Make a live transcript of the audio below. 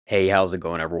Hey, how's it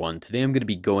going, everyone? Today I'm going to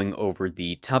be going over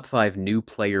the top 5 new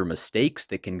player mistakes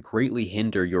that can greatly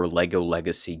hinder your LEGO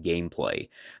Legacy gameplay.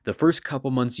 The first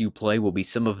couple months you play will be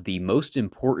some of the most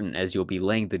important, as you'll be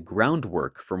laying the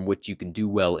groundwork from which you can do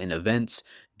well in events,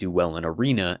 do well in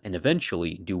arena, and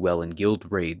eventually do well in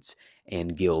guild raids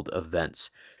and guild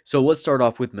events. So let's start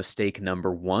off with mistake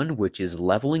number 1, which is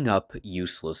leveling up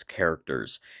useless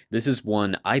characters. This is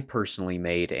one I personally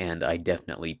made, and I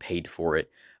definitely paid for it.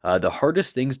 The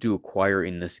hardest things to acquire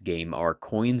in this game are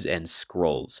coins and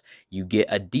scrolls. You get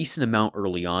a decent amount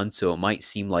early on, so it might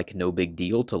seem like no big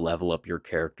deal to level up your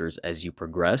characters as you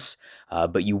progress,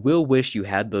 but you will wish you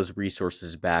had those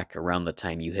resources back around the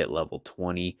time you hit level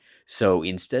 20. So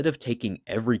instead of taking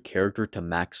every character to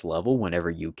max level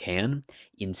whenever you can,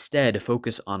 instead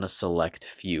focus on a select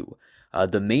few.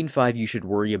 The main 5 you should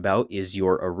worry about is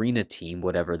your arena team,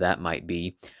 whatever that might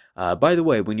be. By the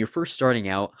way, when you're first starting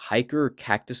out, Hiker,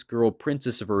 Cactus Girl,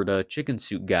 Princess Verda, Chicken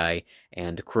Suit Guy,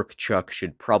 and Crook Chuck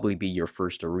should probably be your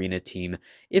first arena team.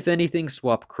 If anything,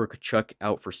 swap Crook Chuck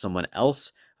out for someone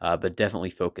else, but definitely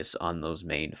focus on those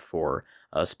main 4.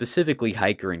 Specifically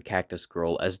Hiker and Cactus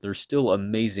Girl, as they're still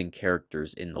amazing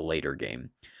characters in the later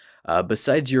game.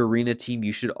 Besides your arena team,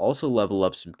 you should also level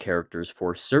up some characters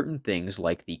for certain things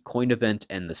like the coin event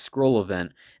and the scroll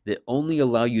event that only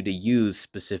allow you to use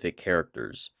specific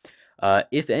characters.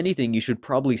 If anything, you should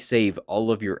probably save all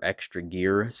of your extra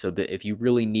gear so that if you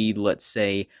really need, let's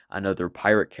say, another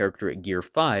pirate character at gear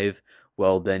 5,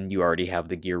 well, then you already have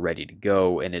the gear ready to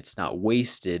go and it's not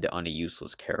wasted on a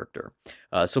useless character.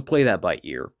 So play that by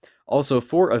ear. Also,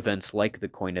 for events like the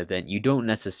coin event, you don't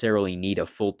necessarily need a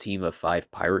full team of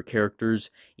 5 pirate characters.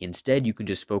 Instead, you can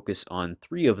just focus on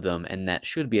 3 of them, and that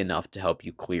should be enough to help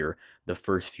you clear the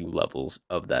first few levels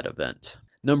of that event.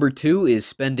 Number 2 is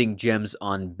spending gems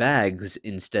on bags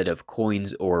instead of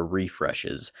coins or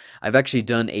refreshes. I've actually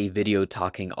done a video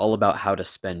talking all about how to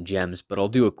spend gems, but I'll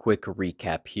do a quick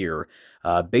recap here.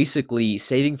 Basically,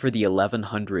 saving for the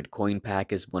 1100 coin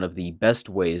pack is one of the best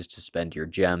ways to spend your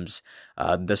gems.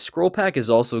 The scroll pack is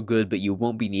also good, but you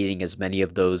won't be needing as many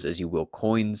of those as you will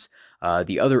coins.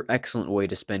 The other excellent way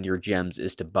to spend your gems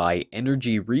is to buy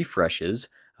energy refreshes,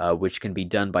 which can be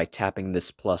done by tapping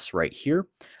this plus right here.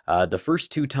 The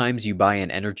first 2 times you buy an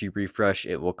energy refresh,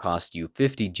 it will cost you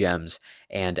 50 gems,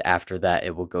 and after that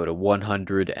it will go to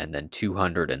 100 and then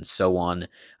 200 and so on.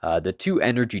 The 2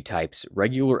 energy types,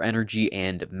 regular energy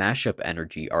and mashup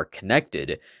energy, are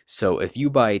connected, so if you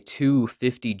buy 2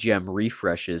 50 gem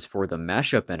refreshes for the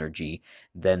mashup energy,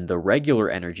 then the regular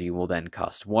energy will then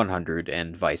cost 100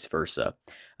 and vice versa.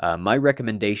 My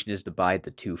recommendation is to buy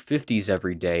the 2 50s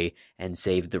every day and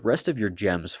save the rest of your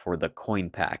gems for the coin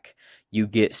pack. You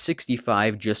get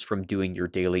 65 just from doing your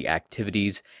daily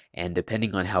activities, and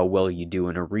depending on how well you do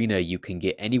in arena, you can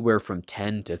get anywhere from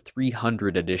 10 to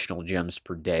 300 additional gems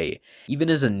per day. Even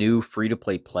as a new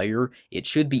free-to-play player, it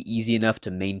should be easy enough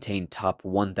to maintain top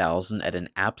 1000 at an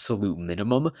absolute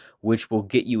minimum, which will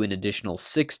get you an additional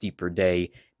 60 per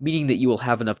day, meaning that you will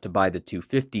have enough to buy the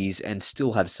 250s and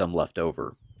still have some left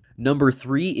over. Number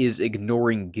 3 is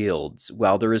ignoring guilds.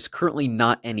 While there is currently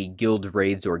not any guild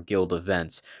raids or guild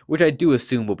events, which I do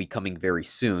assume will be coming very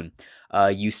soon,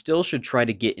 you still should try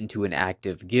to get into an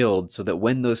active guild so that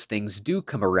when those things do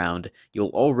come around, you'll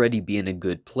already be in a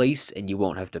good place and you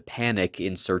won't have to panic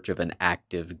in search of an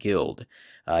active guild.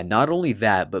 Not only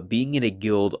that, but being in a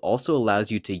guild also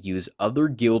allows you to use other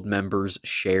guild members'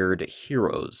 shared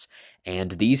heroes,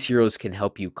 and these heroes can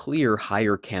help you clear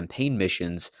higher campaign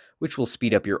missions, which will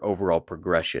speed up your overall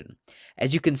progression.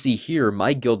 As you can see here,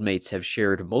 my guildmates have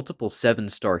shared multiple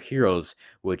 7-star heroes,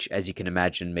 which, as you can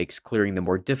imagine, makes clearing the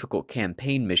more difficult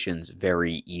campaign missions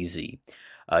very easy.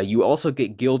 You also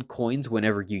get guild coins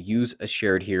whenever you use a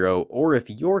shared hero, or if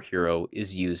your hero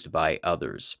is used by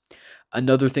others.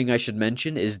 Another thing I should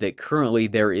mention is that currently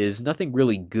there is nothing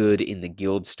really good in the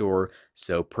guild store,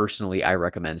 so personally I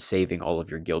recommend saving all of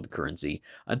your guild currency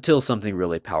until something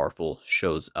really powerful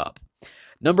shows up.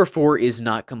 Number 4 is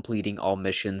not completing all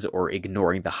missions or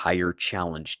ignoring the higher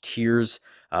challenge tiers.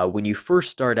 When you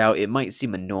first start out, it might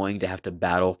seem annoying to have to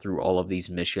battle through all of these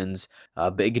missions,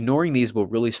 but ignoring these will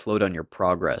really slow down your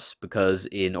progress, because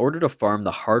in order to farm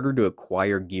the harder to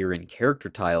acquire gear and character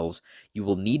tiles, you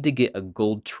will need to get a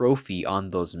gold trophy on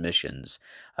those missions.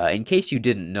 In case you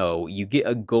didn't know, you get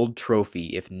a gold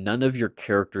trophy if none of your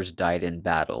characters died in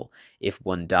battle. If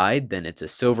one died, then it's a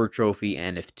silver trophy,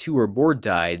 and if 2 or more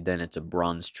died, then it's a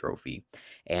bronze trophy.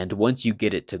 And once you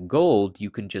get it to gold,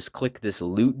 you can just click this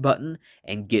loot button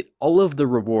and and get all of the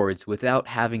rewards without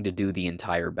having to do the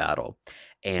entire battle.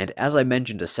 And as I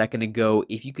mentioned a second ago,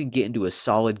 if you can get into a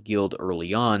solid guild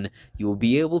early on, you will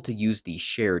be able to use the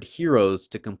shared heroes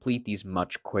to complete these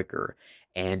much quicker.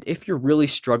 And if you're really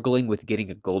struggling with getting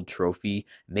a gold trophy,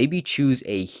 maybe choose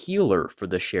a healer for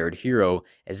the shared hero,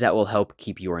 as that will help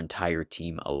keep your entire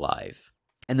team alive.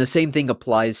 And the same thing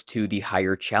applies to the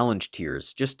higher challenge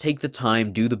tiers. Just take the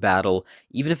time, do the battle,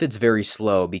 even if it's very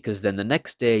slow, because then the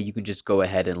next day you can just go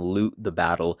ahead and loot the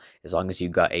battle as long as you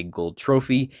got a gold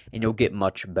trophy, and you'll get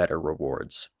much better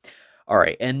rewards.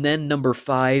 Alright, and then number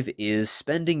 5 is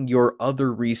spending your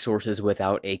other resources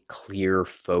without a clear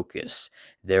focus.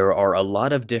 There are a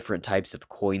lot of different types of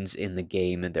coins in the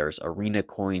game. There's arena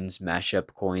coins, mashup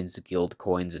coins, guild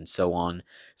coins, and so on.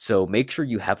 So make sure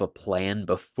you have a plan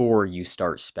before you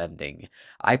start spending.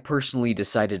 I personally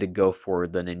decided to go for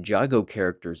the Ninjago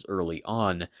characters early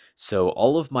on, so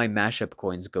all of my mashup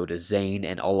coins go to Zane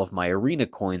and all of my arena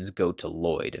coins go to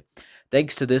Lloyd.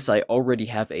 Thanks to this, I already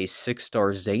have a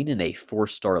 6-star Zane and a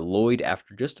 4-star Lloyd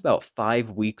after just about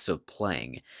 5 weeks of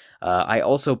playing. I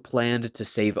also planned to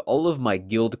save all of my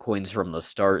guild coins from the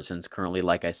start, since currently,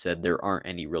 like I said, there aren't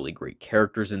any really great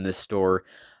characters in this store.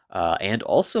 And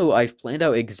also, I've planned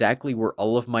out exactly where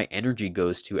all of my energy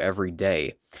goes to every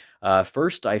day.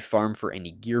 First, I farm for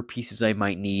any gear pieces I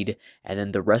might need, and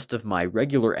then the rest of my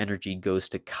regular energy goes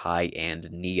to Kai and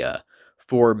Nia.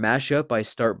 For mashup, I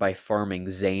start by farming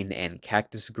Zane and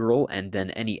Cactus Girl, and then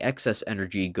any excess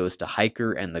energy goes to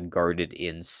Hiker and the Guarded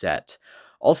In set.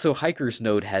 Also, Hiker's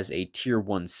node has a tier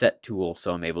 1 set tool,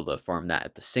 so I'm able to farm that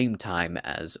at the same time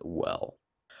as well.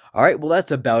 Alright, well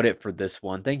that's about it for this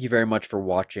one. Thank you very much for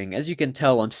watching. As you can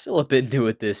tell, I'm still a bit new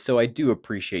at this, so I do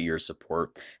appreciate your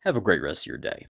support. Have a great rest of your day.